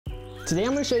Today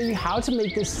I'm gonna show you how to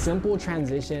make this simple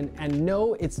transition, and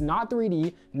no, it's not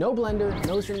 3D, no Blender,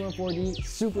 no Cinema 4D,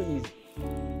 super easy.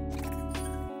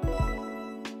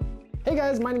 Hey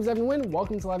guys, my name is Devin.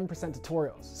 Welcome to 11%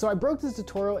 Tutorials. So I broke this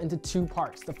tutorial into two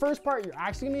parts. The first part, you're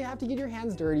actually gonna have to get your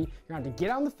hands dirty. You're gonna have to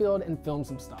get out in the field and film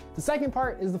some stuff. The second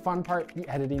part is the fun part, the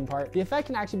editing part. The effect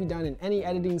can actually be done in any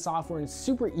editing software and it's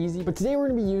super easy, but today we're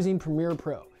gonna be using Premiere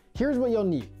Pro. Here's what you'll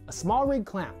need: a small rig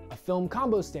clamp, a film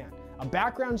combo stand, a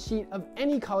background sheet of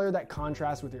any color that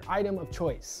contrasts with your item of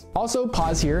choice. Also,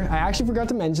 pause here. I actually forgot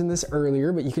to mention this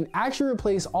earlier, but you can actually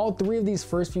replace all three of these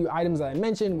first few items that I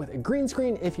mentioned with a green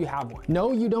screen if you have one.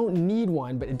 No, you don't need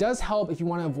one, but it does help if you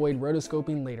want to avoid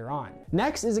rotoscoping later on.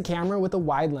 Next is a camera with a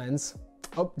wide lens.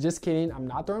 Oh, just kidding, I'm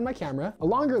not throwing my camera. A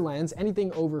longer lens,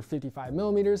 anything over 55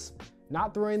 millimeters.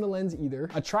 Not throwing the lens either.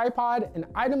 A tripod, an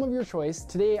item of your choice.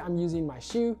 Today I'm using my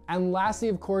shoe. And lastly,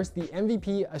 of course, the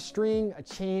MVP, a string, a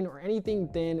chain, or anything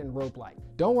thin and rope-like.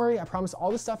 Don't worry, I promise all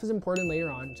this stuff is important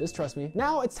later on, just trust me.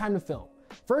 Now it's time to film.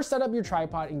 First, set up your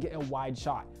tripod and get a wide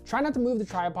shot. Try not to move the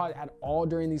tripod at all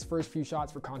during these first few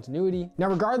shots for continuity. Now,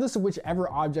 regardless of whichever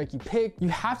object you pick, you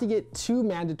have to get two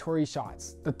mandatory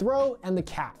shots: the throw and the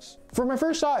catch. For my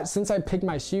first shot, since I picked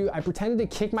my shoe, I pretended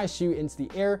to kick my shoe into the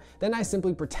air, then I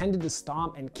simply pretended to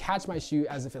stomp and catch my shoe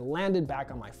as if it landed back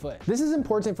on my foot. This is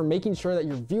important for making sure that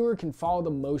your viewer can follow the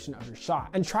motion of your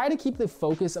shot. And try to keep the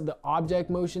focus of the object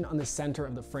motion on the center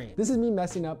of the frame. This is me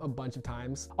messing up a bunch of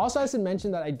times. Also, I should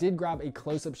mention that I did grab a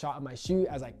close-up shot of my shoe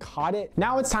as I caught it.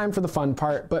 Now it's time for the fun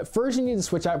part, but first you need to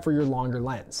switch out for your longer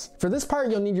lens. For this part,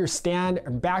 you'll need your stand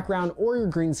or background or your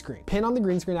green screen. Pin on the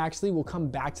green screen actually, we'll come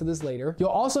back to this later. You'll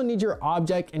also need your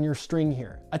object and your string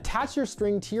here. Attach your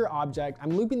string to your object.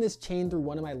 I'm looping this chain through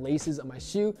one of my laces of my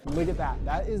shoe. Look at that.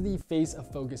 That is the face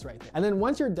of focus right there. And then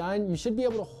once you're done, you should be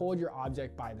able to hold your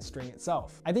object by the string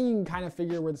itself. I think you can kind of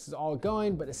figure where this is all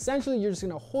going, but essentially you're just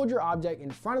gonna hold your object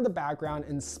in front of the background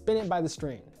and spin it by the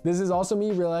string. This is also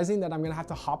me realizing that I'm gonna have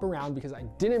to hop around because I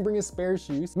didn't bring a spare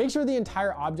shoe. Make sure the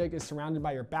entire object is surrounded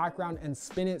by your background and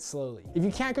spin it slowly. If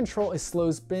you can't control a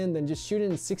slow spin, then just shoot it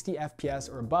in 60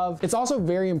 FPS or above. It's also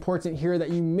very important here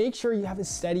that you make sure you have a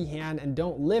steady hand and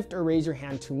don't lift or raise your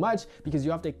hand too much because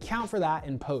you have to account for that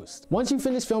in post. Once you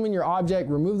finish filming your object,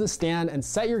 remove the stand and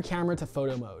set your camera to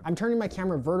photo mode. I'm turning my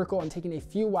camera vertical and taking a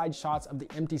few wide shots of the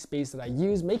empty space that I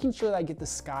use, making sure that I get the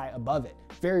sky above it.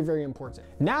 Very, very important.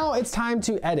 Now it's time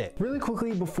to edit. Really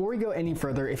quickly, before we go any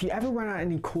further, if you ever run out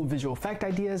any cool visual effect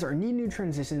ideas or need new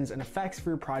transitions and effects for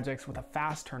your projects with a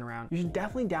fast turnaround, you should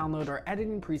definitely download our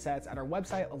editing presets at our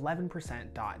website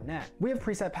 11%.net. We have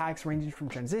preset packs ranging from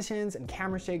transitions and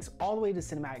camera shakes all the way to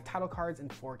cinematic title cards and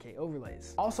 4K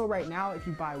overlays. Also, right now, if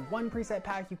you buy one preset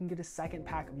pack, you can get a second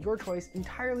pack of your choice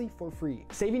entirely for free.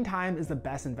 Saving time is the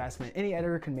best investment any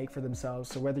editor can make for themselves,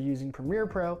 so whether using Premiere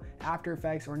Pro, After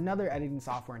Effects, or another editing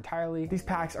software entirely, these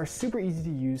packs are super easy to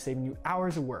use, saving you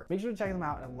hours of work. Make sure to check them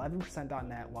out at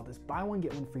 11%.net while this buy one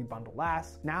get one free bundle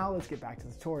lasts. Now let's get back to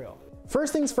the tutorial.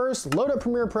 First things first, load up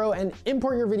Premiere Pro and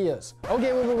import your videos.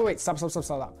 Okay, wait, stop.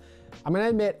 I'm gonna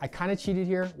admit, I kind of cheated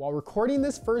here. While recording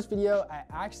this first video, I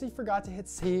actually forgot to hit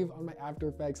save on my After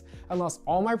Effects and lost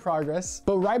all my progress.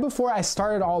 But right before I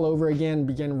started all over again,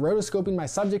 began rotoscoping my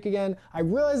subject again, I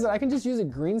realized that I can just use a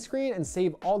green screen and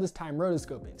save all this time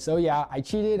rotoscoping. So yeah, I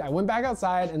cheated. I went back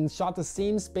outside and shot the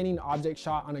same spinning object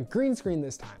shot on a green screen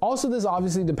this time. Also, this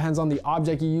obviously depends on the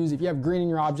object you use. If you have green in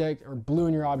your object or blue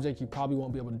in your object, you probably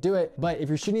won't be able to do it. But if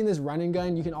you're shooting this run and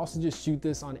gun, you can also just shoot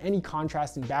this on any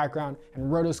contrasting background and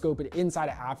rotoscope it inside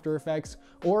of After Effects.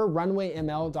 Or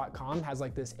runwayml.com has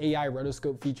like this AI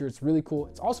rotoscope feature. It's really cool.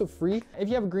 It's also free. If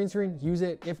you have a green screen, use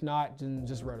it. If not, then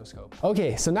just rotoscope.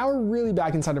 Okay, so now we're really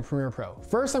back inside of Premiere Pro.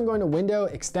 First, I'm going to Window,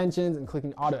 Extensions, and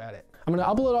clicking AutoEdit. I'm gonna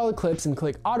upload all the clips and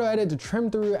click AutoEdit to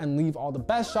trim through and leave all the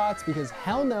best shots because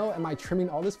hell no am I trimming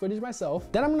all this footage myself.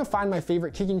 Then I'm gonna find my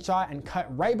favorite kicking shot and cut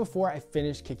right before I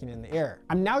finish kicking in the air.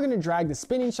 I'm now gonna drag the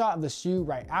spinning shot of the shoe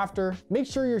right after. Make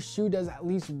sure your shoe does at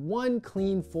least one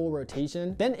clean full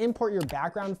rotation. Then import your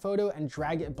background photo and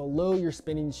drag it below your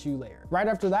spinning shoe layer. Right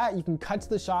after that, you can cut to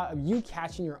the shot of you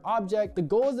catching your object. The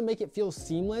goal is to make it feel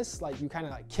seamless, like you kind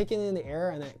of like kick it in the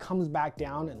air and then it comes back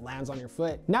down and lands on your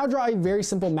foot. Now draw a very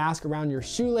simple mask around your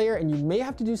shoe layer, and you may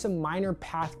have to do some minor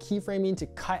path keyframing to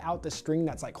cut out the string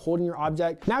that's like holding your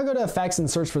object. Now go to effects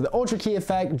and search for the ultra key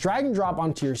effect, drag and drop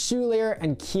onto your shoe layer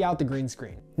and key out the green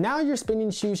screen. Now your spinning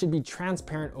shoe should be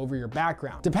transparent over your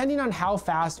background. Depending on how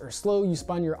fast or slow you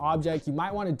spun your object, you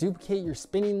might want to duplicate your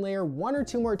spinning layer one or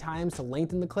two more times to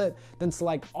lengthen the clip, then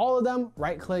select all of them,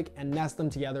 right click and nest them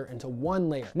together into one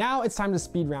layer. Now it's time to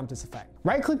speed ramp this effect.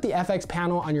 Right click the FX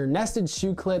panel on your nested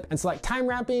shoe clip and select time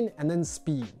ramping and then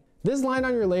speed. This line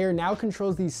on your layer now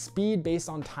controls the speed based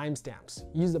on timestamps.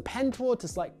 Use the pen tool to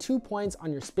select 2 points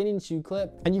on your spinning shoe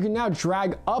clip, and you can now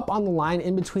drag up on the line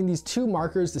in between these 2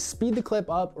 markers to speed the clip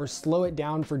up or slow it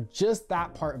down for just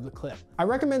that part of the clip. I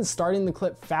recommend starting the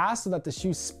clip fast so that the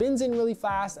shoe spins in really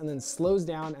fast and then slows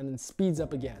down and then speeds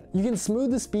up again. You can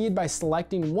smooth the speed by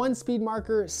selecting 1 speed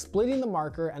marker, splitting the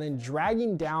marker, and then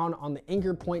dragging down on the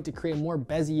anchor point to create a more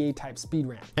Bezier type speed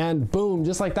ramp. And boom,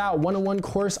 just like that, 101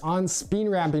 course on speed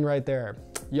ramping right there.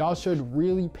 Y'all should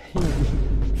really pay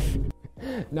me.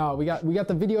 No, we got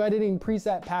the video editing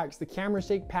preset packs, the camera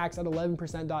shake packs at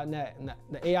 11%.net, and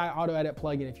the AI AutoEdit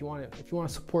plugin if you want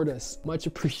to support us. Much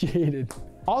appreciated.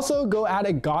 Also, go add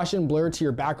a Gaussian blur to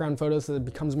your background photo so that it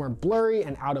becomes more blurry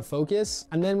and out of focus.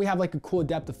 And then we have like a cool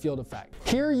depth of field effect.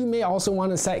 Here, you may also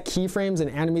want to set keyframes and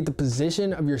animate the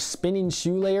position of your spinning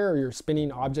shoe layer or your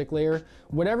spinning object layer.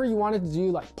 Whatever you want it to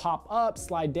do, like pop up,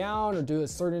 slide down, or do a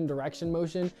certain direction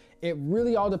motion. It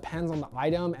really all depends on the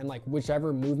item and like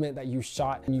whichever movement that you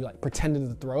shot and you like pretended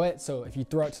to throw it. So if you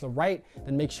throw it to the right,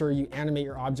 then make sure you animate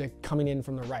your object coming in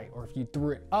from the right. Or if you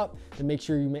threw it up, then make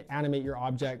sure you animate your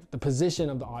object, the position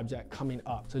of the object coming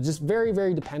up. So just very,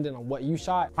 very dependent on what you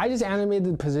shot. I just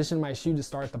animated the position of my shoe to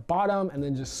start at the bottom and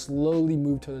then just slowly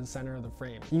move to the center of the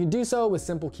frame. You can do so with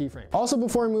simple keyframes. Also,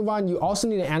 before we move on, you also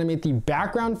need to animate the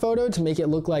background photo to make it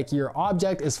look like your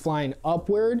object is flying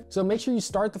upward. So make sure you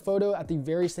start the photo at the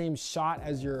very same shot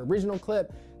as your original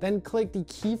clip, then click the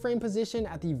keyframe position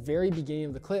at the very beginning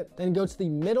of the clip, then go to the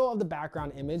middle of the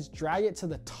background image, drag it to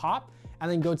the top, and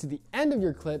then go to the end of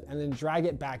your clip and then drag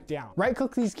it back down. Right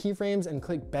click these keyframes and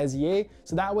click Bezier,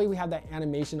 so that way we have that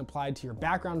animation applied to your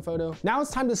background photo. Now it's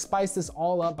time to spice this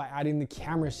all up by adding the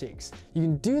camera shakes. You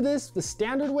can do this the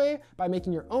standard way by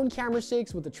making your own camera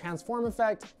shakes with the transform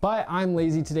effect, but I'm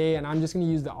lazy today and I'm just gonna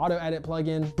use the AutoEdit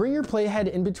plugin. Bring your playhead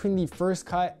in between the first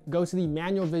cut, go to the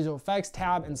manual visual effects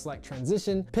tab and select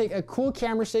transition. Pick a cool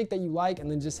camera shake that you like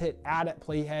and then just hit add at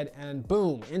playhead and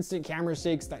boom, instant camera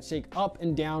shakes that shake up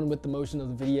and down with the motion of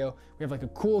the video. We have like a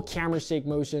cool camera shake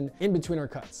motion in between our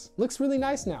cuts. Looks really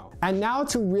nice now. And now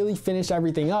to really finish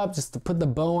everything up, just to put the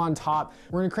bow on top,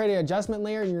 we're gonna create an adjustment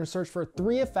layer and you're gonna search for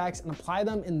 3 effects and apply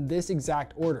them in this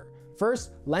exact order.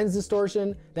 First, lens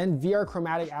distortion, then VR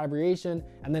chromatic aberration,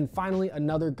 and then finally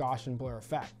another Gaussian blur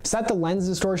effect. Set the lens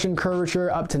distortion curvature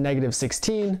up to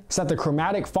 -16, set the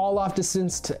chromatic fall off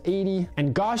distance to 80,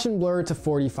 and Gaussian blur to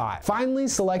 45. Finally,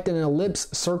 select an ellipse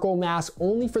circle mask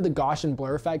only for the Gaussian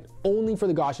blur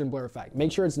effect,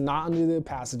 Make sure it's not under the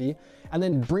opacity, and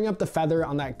then bring up the feather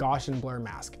on that Gaussian blur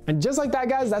mask. And just like that,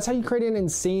 guys, that's how you create an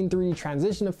insane 3D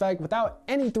transition effect without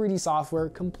any 3D software,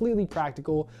 completely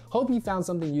practical. Hope you found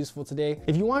something useful today.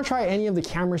 If you want to try any of the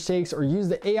camera shakes or use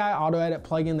the AI AutoEdit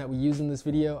plugin that we use in this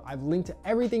video, I've linked to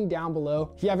everything down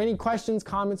below. If you have any questions,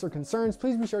 comments, or concerns,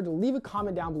 please be sure to leave a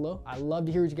comment down below. I love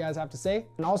to hear what you guys have to say.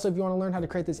 And also, if you want to learn how to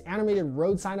create this animated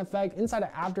road sign effect inside of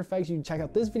After Effects, you can check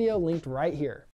out this video linked right here.